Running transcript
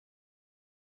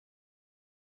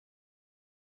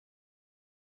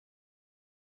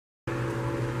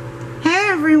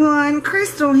everyone,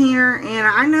 Crystal here, and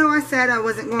I know I said I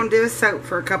wasn't going to do a soap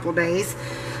for a couple days,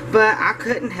 but I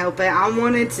couldn't help it. I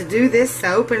wanted to do this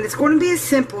soap, and it's going to be a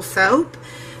simple soap.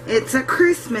 It's a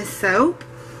Christmas soap,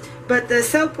 but the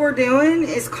soap we're doing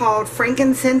is called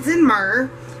Frankincense and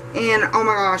Myrrh, and oh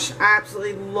my gosh, I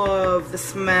absolutely love the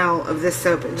smell of this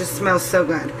soap. It just smells so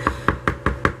good.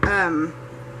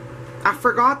 I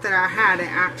forgot that I had it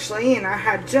actually, and I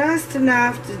had just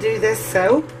enough to do this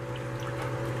soap.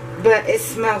 But it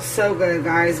smells so good,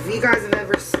 guys. If you guys have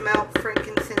ever smelled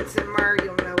frankincense and myrrh,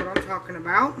 you'll know what I'm talking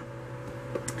about.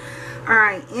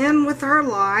 Alright, in with our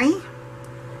lye.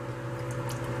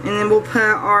 And then we'll put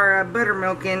our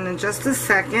buttermilk in just a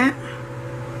second.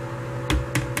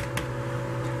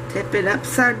 Tip it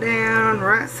upside down,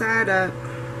 right side up.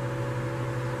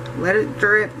 Let it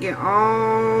drip, get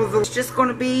all the... It's just going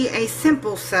to be a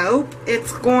simple soap.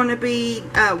 It's going to be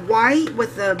white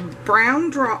with a brown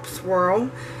drop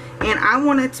swirl. And I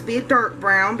want it to be a dark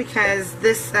brown because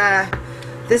this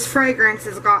fragrance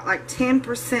has got like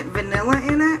 10% vanilla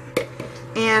in it.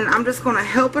 And I'm just going to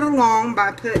help it along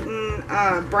by putting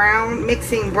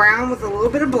mixing brown with a little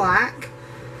bit of black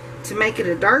to make it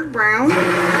a dark brown.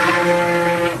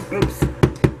 Oops.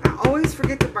 I always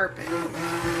forget to burp it.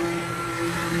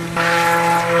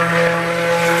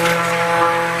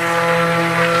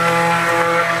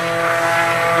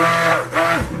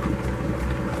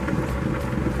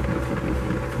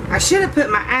 I should have put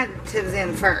my additives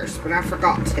in first, but I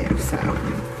forgot to, so.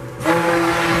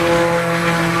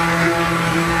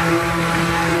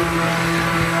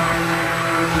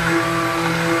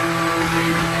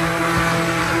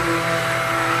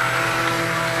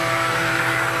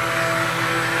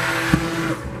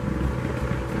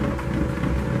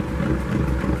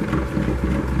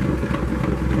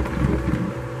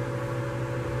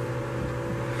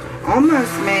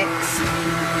 Almost mixed.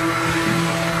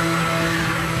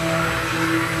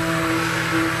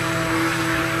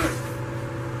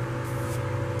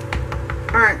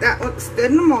 Alright, that looks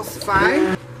good and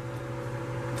emulsified.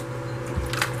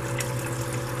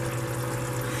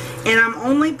 And I'm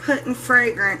only putting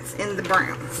fragrance in the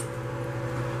browns.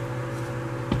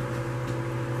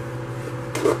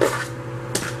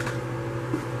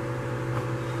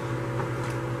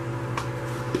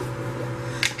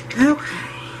 Okay.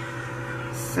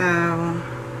 So,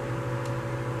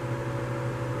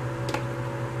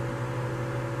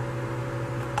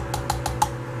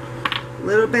 a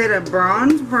little bit of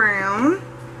bronze brown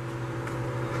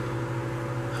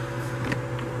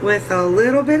with a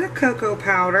little bit of cocoa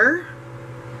powder,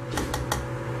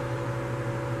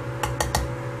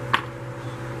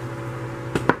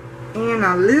 and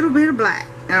a little bit of black.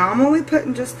 Now I'm only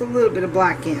putting just a little bit of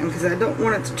black in because I don't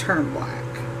want it to turn black.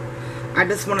 I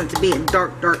just want it to be a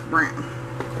dark brown.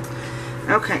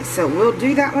 Okay, so we'll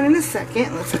do that one in a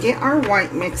second. Let's get our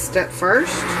white mixed up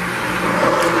first.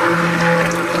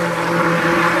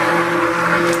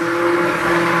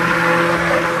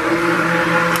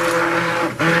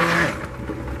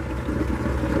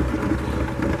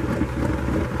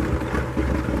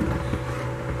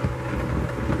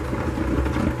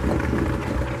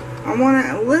 I want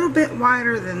it a little bit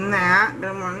wider than that, but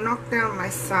I'm going to knock down my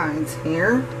sides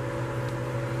here.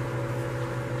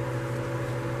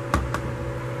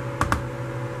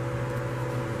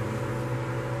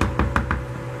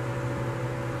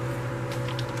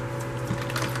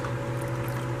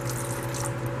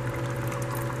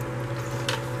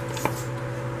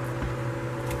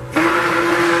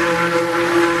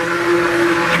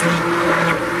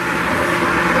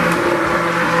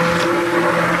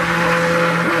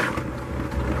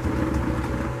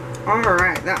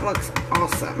 Alright, that looks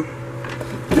awesome.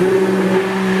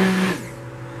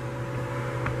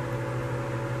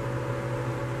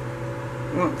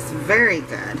 Looks very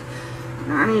good.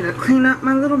 Now I need to clean up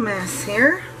my little mess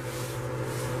here.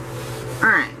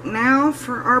 Alright, now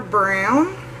for our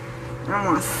brown. I'm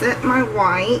going to set my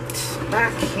white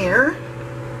back here.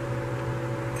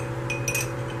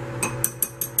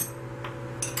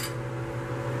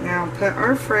 Now put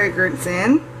our fragrance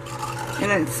in.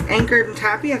 And it's anchored in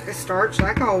tapioca starch,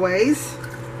 like always.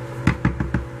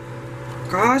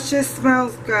 Gosh, it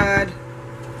smells good.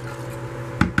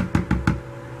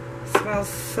 It smells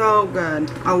so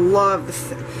good. I love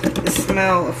the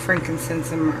smell of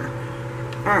frankincense and myrrh.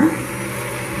 Alright.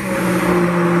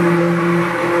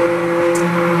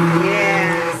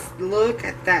 Yes, look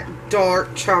at that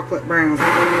dark chocolate brown.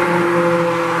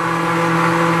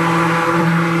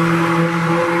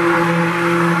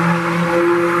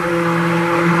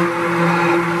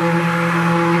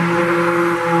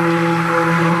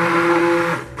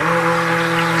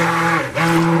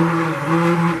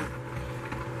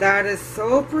 That is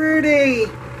so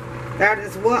That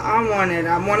is what I wanted.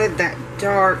 I wanted that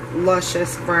dark,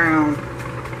 luscious brown.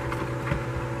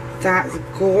 That's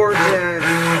gorgeous.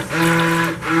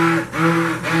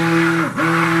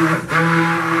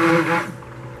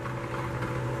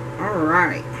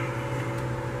 Alright.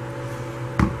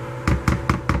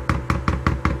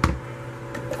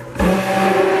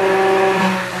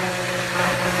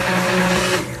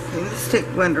 Stick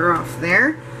blender off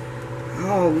there.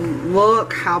 Oh,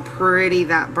 look how pretty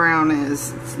that brown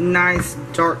is. It's nice,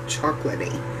 dark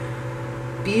chocolatey.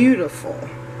 Beautiful.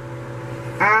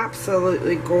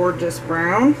 Absolutely gorgeous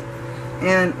brown.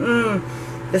 And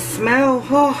the smell,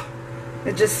 oh,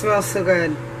 it just smells so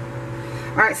good.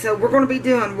 Alright, so we're going to be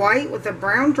doing white with a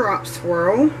brown drop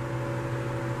swirl.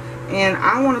 And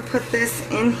I want to put this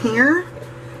in here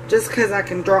just because I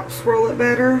can drop swirl it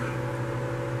better.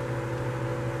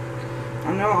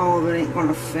 I know all of it ain't going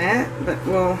to fit, but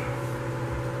we'll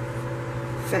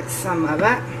fit some of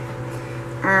it.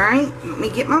 Alright, let me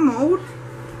get my mold.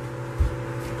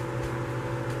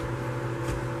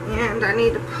 And I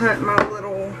need to put my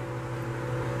little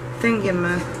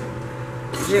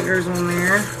thingy-ma-jiggers on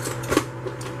there.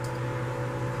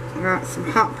 I got some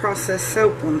hot process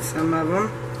soap on some of them.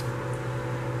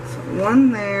 So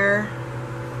one there.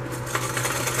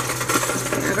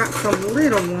 I got some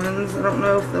little ones. I don't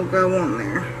know if they'll go on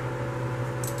there.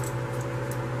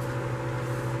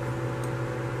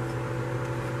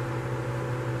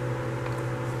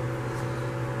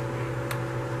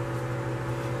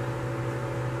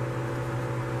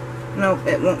 Nope,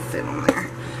 it won't fit on there.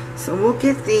 So we'll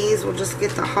get these. We'll just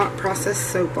get the hot process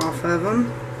soap off of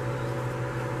them.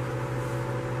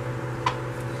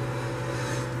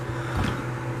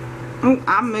 Oh,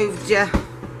 I moved you.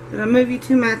 Did I move you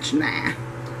too much? Nah.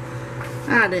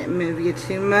 I didn't move you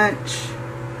too much.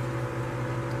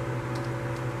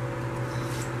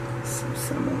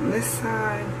 Some on this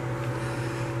side.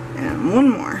 And one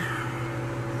more.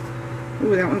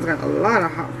 Ooh, that one's got a lot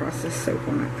of hot process soap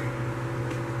on it.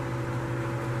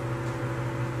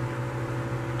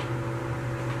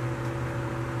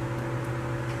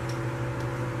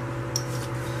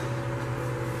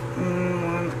 And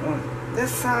one on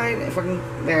this side. If I can,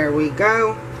 there we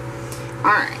go.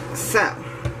 Alright, so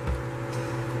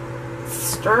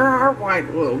stir our white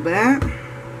a little bit,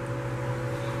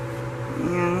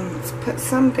 and let's put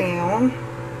some down.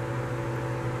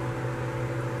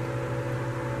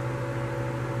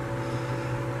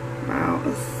 About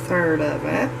a third of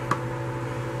it.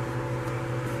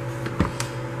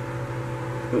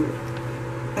 Ooh.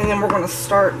 And then we're going to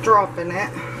start dropping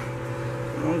it.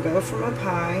 I'm going to go from up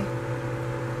high.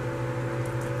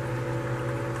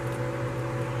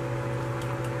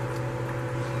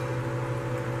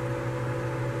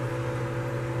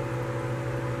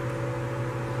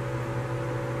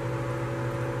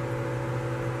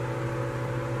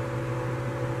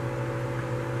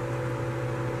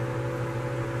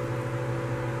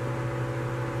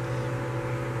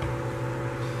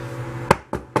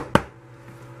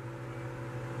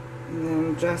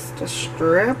 Just a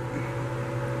strip.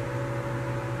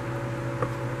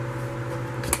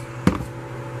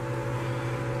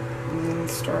 And then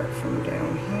start from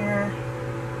down here.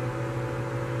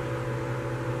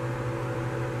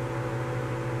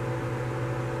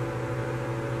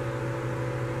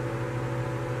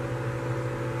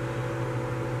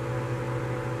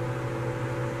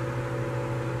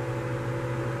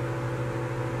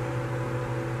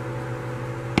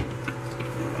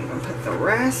 And I'm going to put the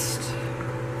rest.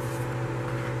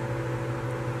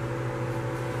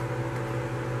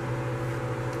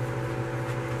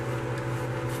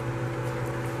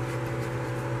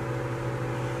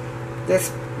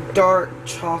 This dark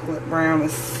chocolate brown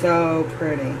is so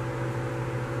pretty.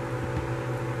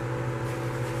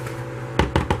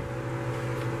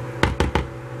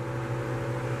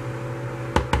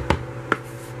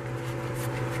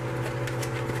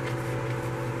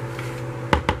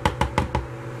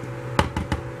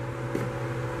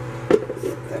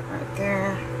 Put that right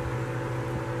there.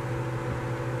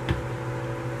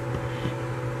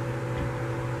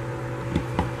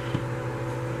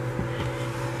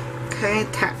 Okay,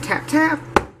 tap, tap, tap.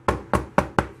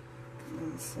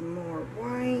 And some more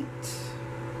white.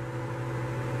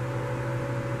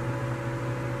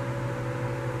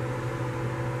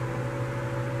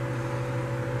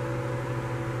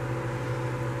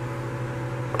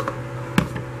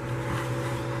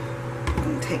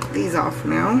 And take these off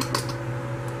now.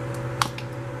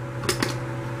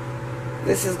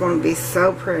 This is going to be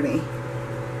so pretty.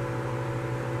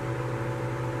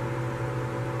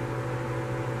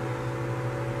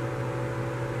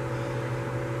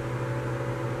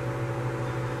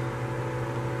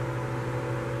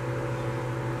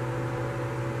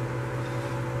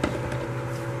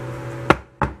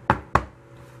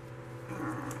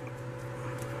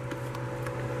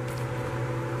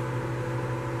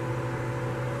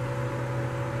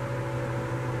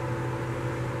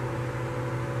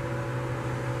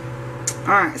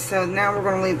 Alright, so now we're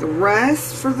going to leave the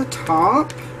rest for the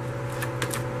top.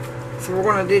 So we're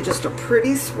going to do just a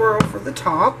pretty swirl for the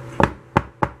top. Go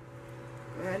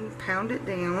ahead and pound it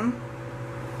down.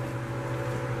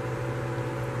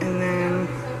 And then,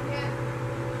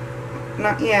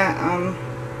 not yet,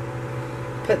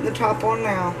 putting the top on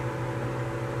now.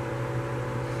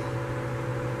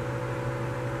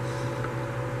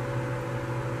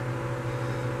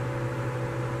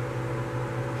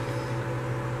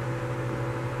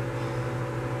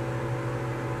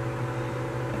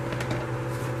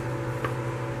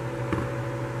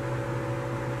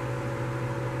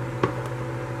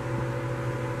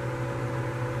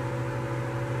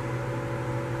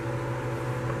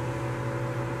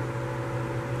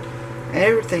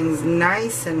 Everything's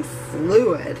nice and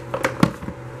fluid.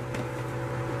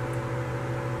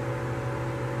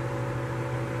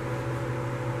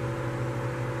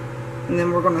 And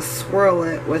then we're going to swirl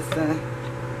it with the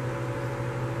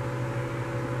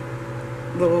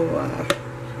little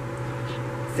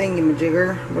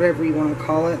thingamajigger, whatever you want to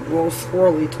call it, the little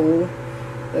swirly tool,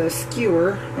 the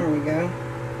skewer. There we go.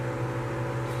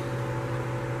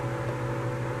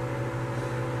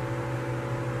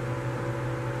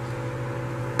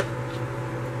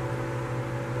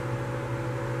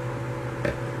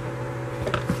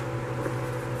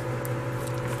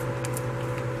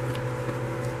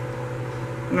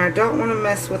 And I don't want to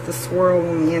mess with the swirl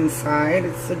on the inside.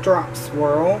 It's a drop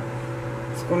swirl.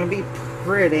 It's going to be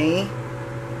pretty.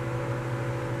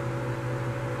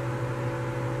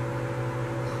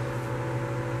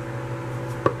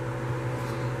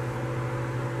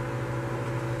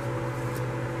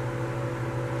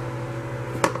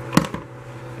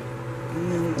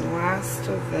 And then the last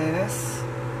of this.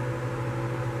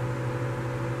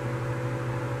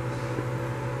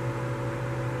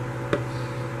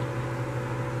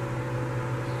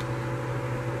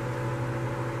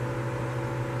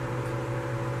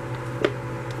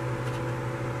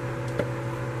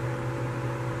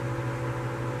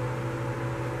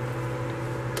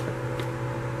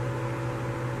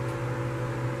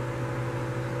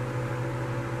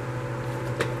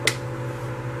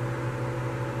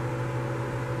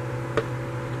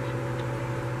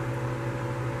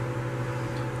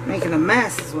 Making a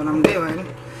mess is what I'm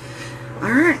doing.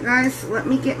 Alright guys, so let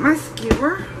me get my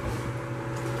skewer.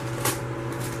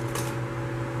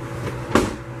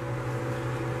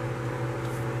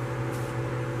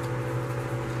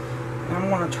 I'm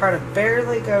going to try to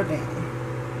barely go down.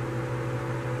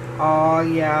 Oh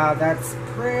yeah, that's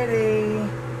pretty.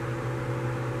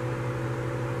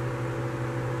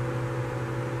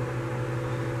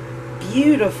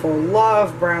 Beautiful.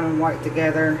 Love brown and white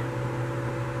together.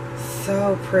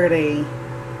 So pretty.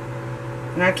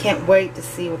 And I can't wait to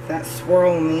see what that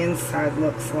swirl on the inside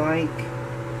looks like.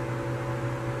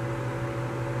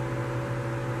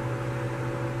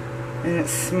 And it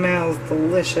smells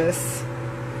delicious.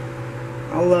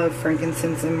 I love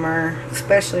frankincense and myrrh,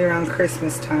 especially around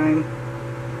Christmas time.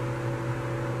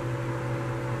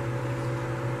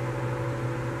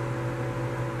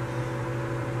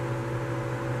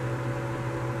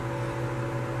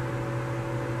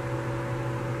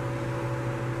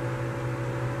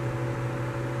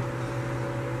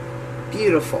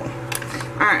 Beautiful.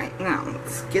 Alright, now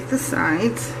let's get the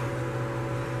sides.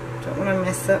 Don't want to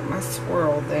mess up my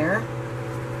swirl there.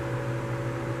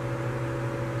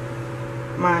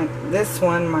 This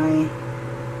one, my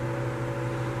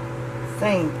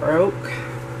thing broke.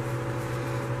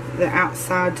 The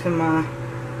outside to my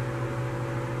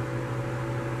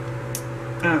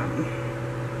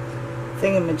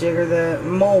thingamajigger, the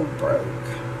mold broke.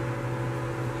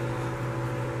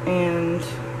 And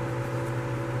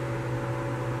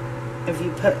if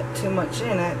you put too much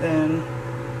in it, then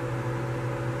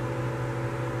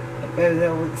it goes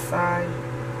over the side.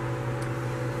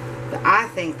 But I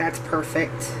think that's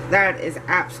perfect. That is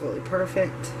absolutely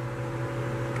perfect.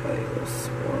 Put a little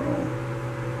swirl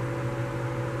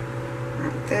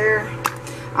right there.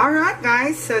 Alright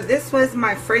guys, so this was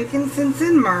my frankincense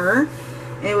and myrrh.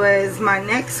 It was my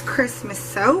next Christmas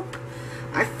soap.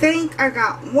 I think I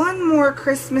got one more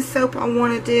Christmas soap I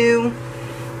want to do.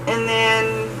 And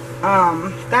then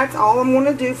that's all I'm going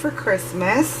to do for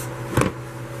Christmas.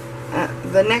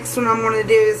 The next one I'm going to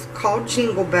do is called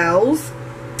Jingle Bells,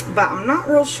 but I'm not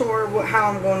real sure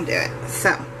how I'm going to do it.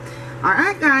 So,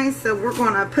 alright guys, so we're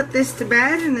going to put this to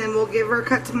bed and then we'll give her a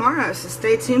cut tomorrow, so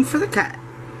stay tuned for the cut.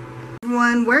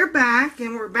 Everyone, we're back,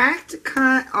 and we're back to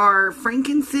cut our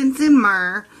frankincense and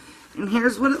myrrh, and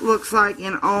here's what it looks like,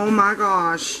 and oh my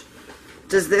gosh,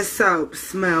 does this soap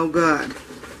smell good.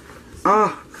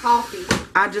 Oh, coffee.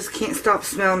 I just can't stop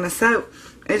smelling the soap.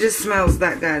 It just smells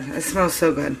that good. It smells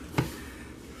so good.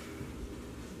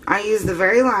 I used the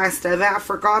very last of it. I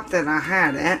forgot that I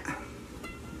had it.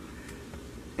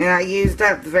 And I used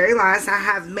up the very last. I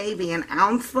have maybe an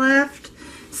ounce left.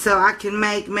 So I can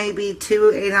make maybe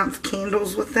 2 8-ounce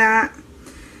candles with that.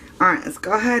 Alright, let's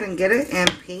go ahead and get it in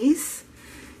peace.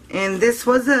 And this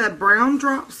was a brown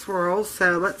drop swirl.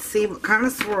 So let's see what kind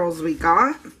of swirls we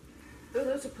got. Oh,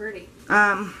 those are pretty.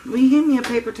 Will you give me a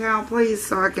paper towel, please,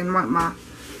 so I can wipe my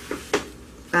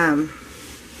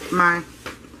my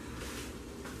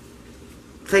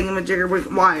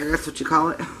thingamajigger wire. That's what you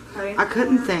call it. I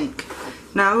couldn't think.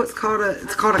 No, it's called a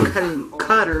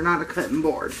cutter, not a cutting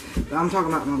board. But I'm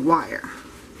talking about my wire.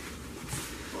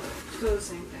 So the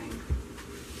same thing.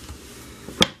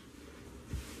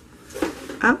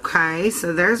 Okay,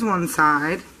 so there's one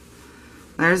side.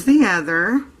 There's the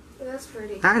other. Oh, that's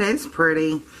pretty. That is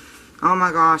pretty. Oh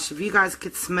my gosh, if you guys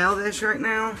could smell this right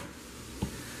now.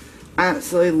 I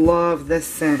absolutely love this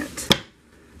scent.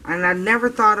 And I never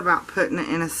thought about putting it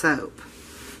in a soap.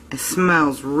 It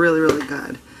smells really, really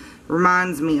good.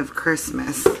 Reminds me of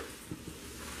Christmas.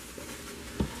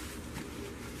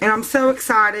 And I'm so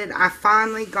excited. I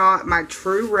finally got my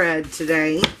True Red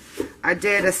today. I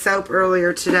did a soap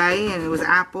earlier today and it was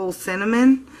apple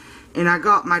cinnamon. And I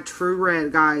got my True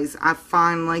Red, guys. I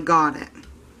finally got it.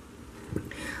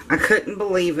 I couldn't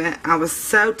believe it. I was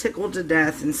so tickled to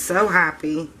death and so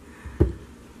happy. It's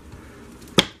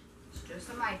just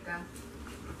a mica.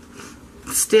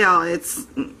 Still, it's...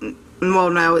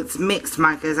 Well, no, it's mixed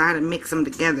micas. I had to mix them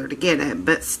together to get it.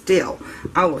 But still,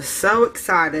 I was so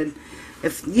excited.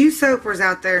 If you soapers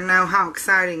out there know how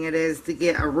exciting it is to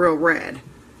get a real red.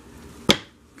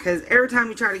 Because every time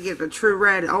you try to get a True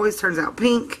Red, it always turns out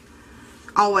pink.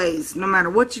 Always. No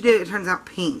matter what you do, it turns out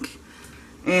pink.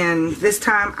 And this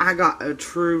time, I got a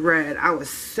True Red. I was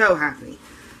so happy.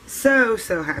 So,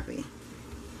 so happy.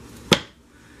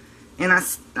 And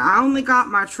I only got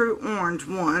my True Orange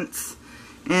once.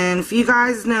 And if you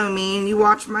guys know me and you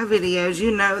watch my videos, you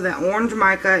know that orange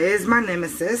mica is my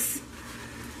nemesis.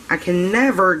 I can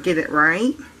never get it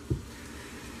right.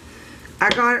 I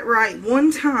got it right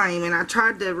one time and I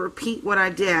tried to repeat what I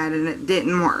did and it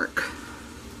didn't work.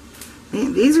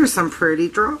 Man, these are some pretty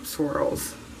drop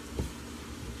swirls.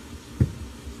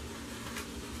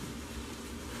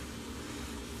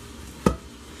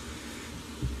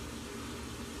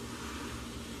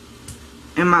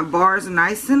 And my bars are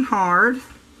nice and hard.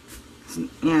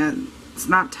 Yeah, it's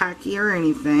not tacky or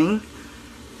anything.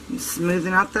 I'm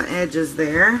smoothing out the edges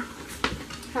there.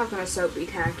 How can a soap be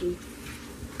tacky?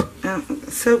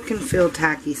 Soap can feel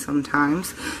tacky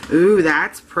sometimes. Ooh,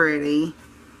 that's pretty.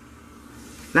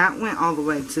 That went all the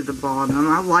way to the bottom.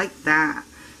 I like that.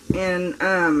 And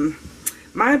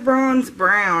my bronze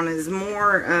brown is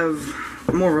more of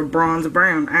a bronze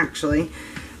brown actually.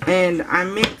 And I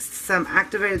mixed some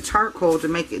activated charcoal to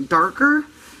make it darker.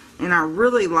 And I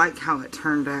really like how it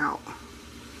turned out.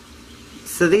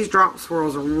 So these drop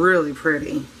swirls are really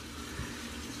pretty.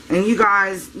 And you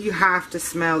guys, you have to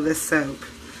smell this soap.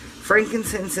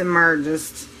 Frankincense and Myrrh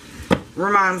just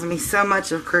reminds me so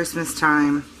much of Christmas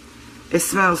time. It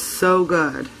smells so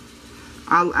good.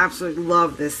 I absolutely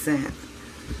love this scent.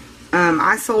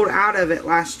 I sold out of it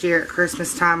last year at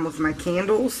Christmas time with my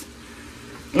candles.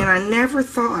 And I never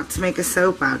thought to make a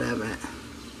soap out of it.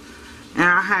 And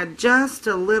I had just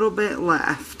a little bit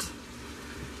left.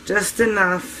 Just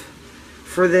enough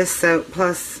for this soap.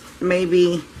 Plus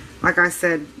maybe, like I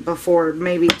said before,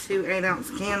 maybe 2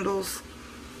 8-ounce candles.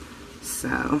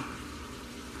 So,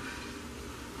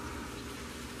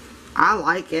 I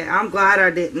like it. I'm glad I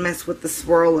didn't mess with the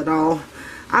swirl at all.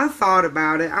 I thought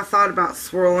about it. I thought about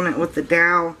swirling it with the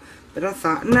dowel. But I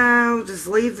thought, no, just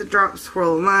leave the drop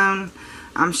swirl alone.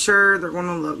 I'm sure they're going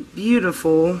to look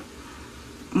beautiful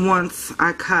once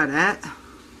I cut it.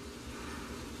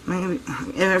 Maybe.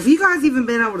 And have you guys even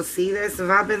been able to see this? Have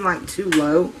I been like too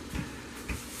low?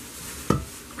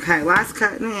 Okay, last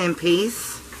cutting in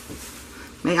piece.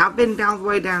 Man, I've been down the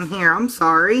way down here. I'm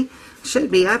sorry.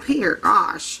 Should be up here.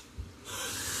 Gosh.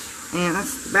 And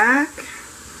that's the back.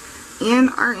 In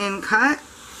our end cut.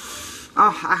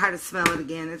 Oh, I had to smell it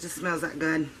again. It just smells that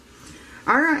good.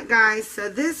 Alright guys, so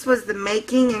this was the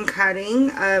making and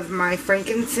cutting of my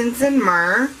Frankincense and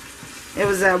Myrrh. It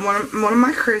was one of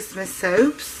my Christmas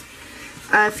soaps.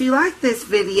 If you like this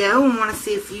video and want to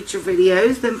see future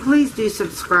videos, then please do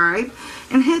subscribe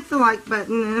and hit the like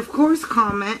button and of course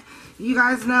comment. You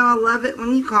guys know I love it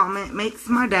when you comment. It makes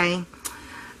my day.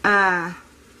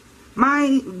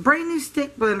 My brand new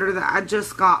stick blender that I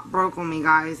just got broke on me,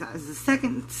 guys. That was the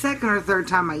second or third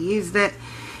time I used it.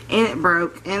 and it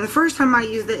broke. And the first time I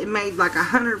used it, it made like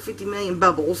 150 million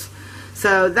bubbles.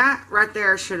 So that right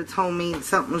there should have told me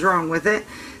something was wrong with it.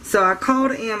 So I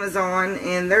called Amazon,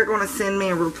 and they're going to send me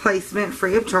a replacement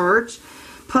free of charge.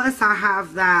 Plus I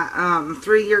have that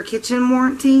 3-year kitchen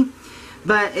warranty,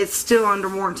 but it's still under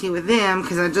warranty with them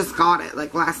because I just got it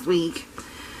like last week.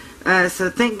 So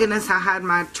thank goodness I had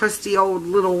my trusty old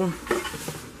little,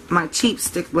 my cheap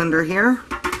stick blender here.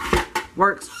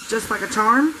 Works just like a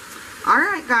charm.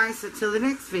 Alright guys, so till the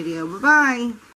next video. Bye-bye.